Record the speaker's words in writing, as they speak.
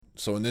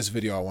So in this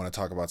video, I want to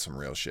talk about some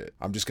real shit.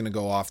 I'm just going to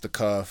go off the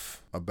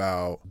cuff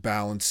about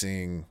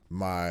balancing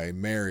my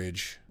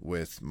marriage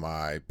with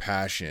my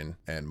passion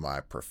and my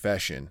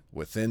profession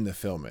within the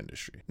film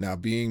industry. Now,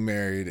 being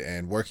married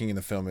and working in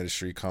the film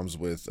industry comes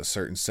with a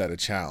certain set of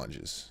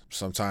challenges.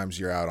 Sometimes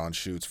you're out on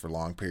shoots for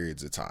long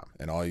periods of time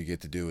and all you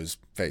get to do is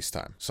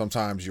FaceTime.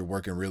 Sometimes you're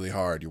working really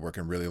hard, you're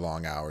working really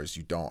long hours,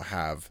 you don't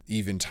have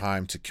even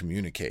time to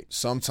communicate.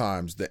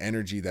 Sometimes the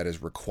energy that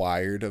is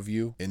required of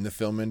you in the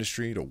film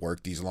industry to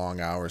work these long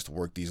hours, to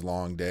work these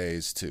long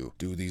days, to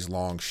do these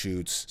long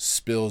shoots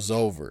spills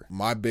over.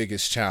 My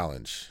biggest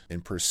challenge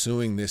in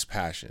pursuing this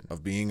passion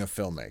of being a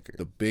filmmaker,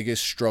 the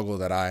biggest struggle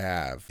that I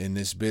have in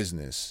this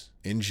business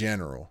in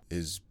general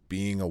is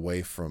being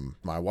away from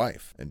my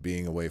wife and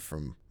being away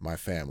from my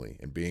family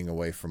and being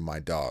away from my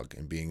dog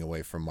and being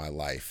away from my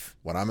life.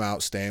 When I'm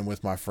out staying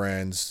with my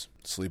friends,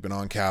 sleeping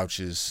on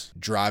couches,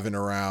 driving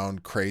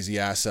around crazy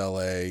ass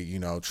LA,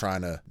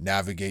 trying to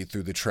navigate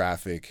through the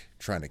traffic,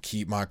 trying to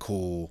keep my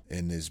cool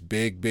in this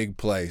big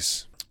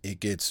place, it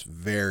gets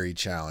very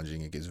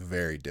challenging. It gets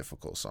very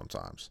difficult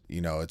sometimes.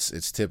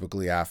 It's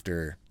typically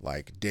after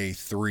like day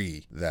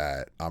 3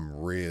 that I'm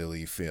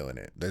really feeling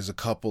it. There's a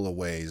couple of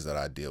ways that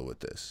I deal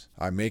with this.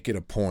 I make it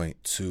a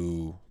point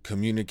to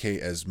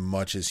communicate as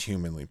much as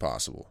humanly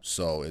possible.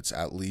 So it's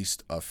at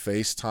least a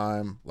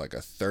FaceTime, like a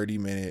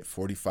 30-minute,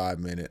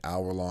 45-minute,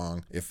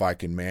 hour-long, if I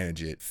can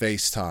manage it,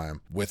 FaceTime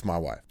with my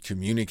wife.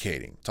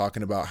 Communicating,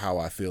 talking about how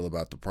I feel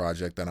about the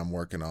project that I'm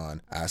working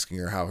on, asking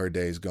her how her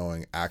day is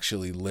going,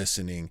 actually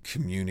listening,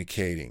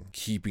 communicating,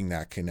 keeping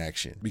that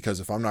connection. Because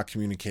if I'm not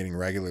communicating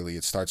regularly,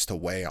 it starts to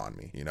weigh on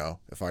me,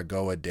 If I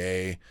go a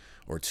day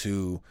or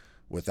two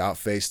without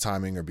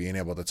FaceTiming or being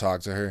able to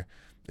talk to her,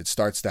 it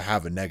starts to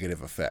have a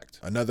negative effect.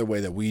 Another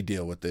way that we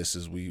deal with this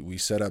is we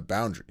set up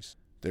boundaries.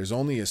 There's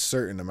only a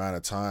certain amount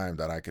of time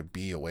that I could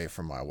be away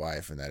from my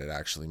wife and that it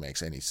actually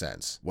makes any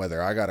sense.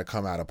 Whether I got to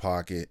come out of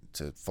pocket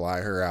to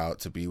fly her out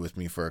to be with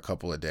me for a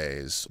couple of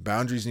days,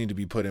 boundaries need to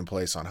be put in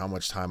place on how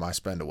much time I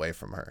spend away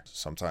from her.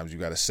 Sometimes you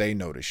got to say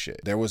no to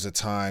shit. There was a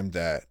time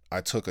that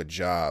I took a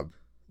job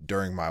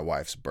during my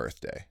wife's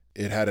birthday.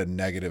 It had a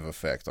negative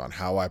effect on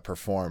how I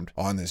performed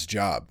on this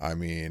job.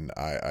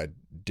 I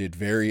did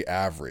very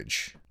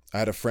average. I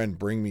had a friend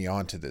bring me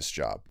onto this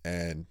job,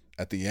 and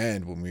at the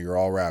end, when we were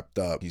all wrapped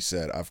up, he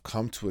said, "I've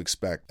come to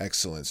expect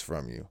excellence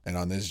from you. And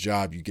on this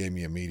job, you gave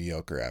me a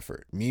mediocre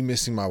effort." Me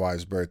missing my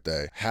wife's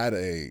birthday had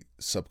a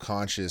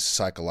subconscious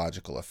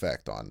psychological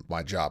effect on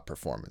my job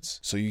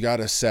performance. So you got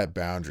to set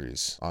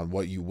boundaries on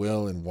what you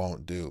will and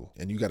won't do.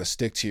 And you got to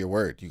stick to your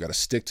word. You got to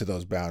stick to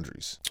those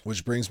boundaries,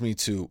 which brings me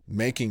to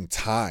making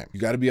time. You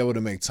got to be able to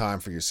make time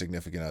for your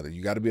significant other.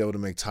 You got to be able to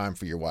make time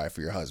for your wife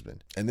or your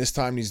husband. And this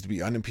time needs to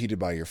be unimpeded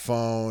by your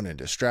phone and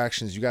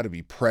distractions. You got to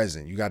be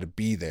present. You got to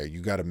be there.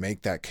 You got to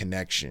make that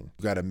connection.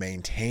 You got to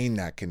maintain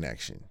that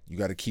connection. You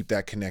got to keep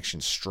that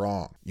connection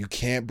strong. You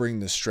can't bring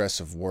the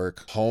stress of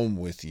work home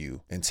with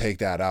you and take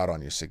that out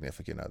on your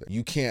significant other.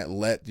 You can't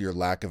let your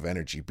lack of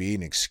energy be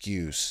an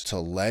excuse to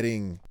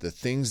letting the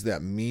things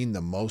that mean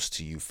the most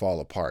to you fall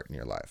apart in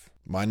your life.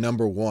 My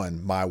number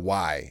one, my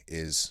why,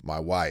 is my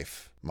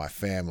wife, my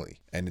family.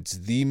 And it's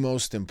the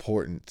most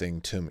important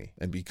thing to me.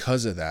 And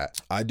because of that,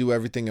 I do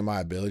everything in my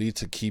ability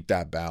to keep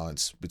that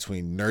balance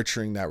between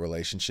nurturing that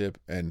relationship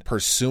and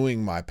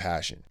pursuing my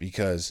passion.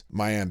 Because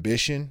my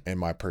ambition and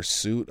my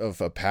pursuit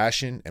of a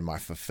passion and my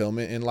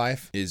fulfillment in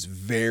life is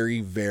very,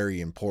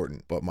 very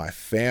important. But my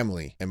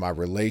family and my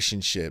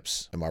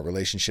relationships and my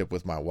relationship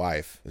with my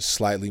wife is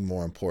slightly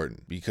more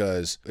important,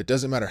 because it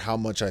doesn't matter how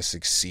much I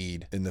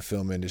succeed in the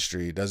film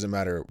industry. It doesn't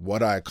matter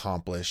what I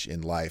accomplish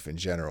in life in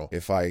general.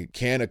 If I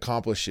can't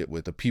accomplish it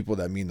with the people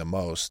that mean the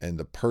most and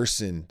the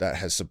person that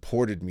has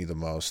supported me the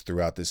most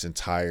throughout this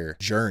entire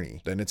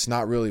journey, then it's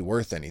not really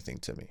worth anything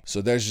to me.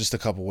 So there's just a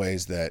couple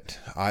ways that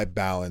I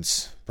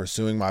balance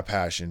pursuing my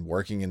passion,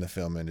 working in the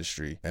film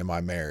industry, and my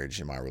marriage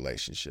and my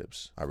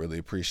relationships. I really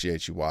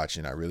appreciate you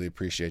watching. I really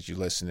appreciate you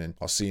listening.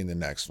 I'll see you in the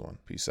next one.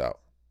 Peace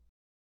out.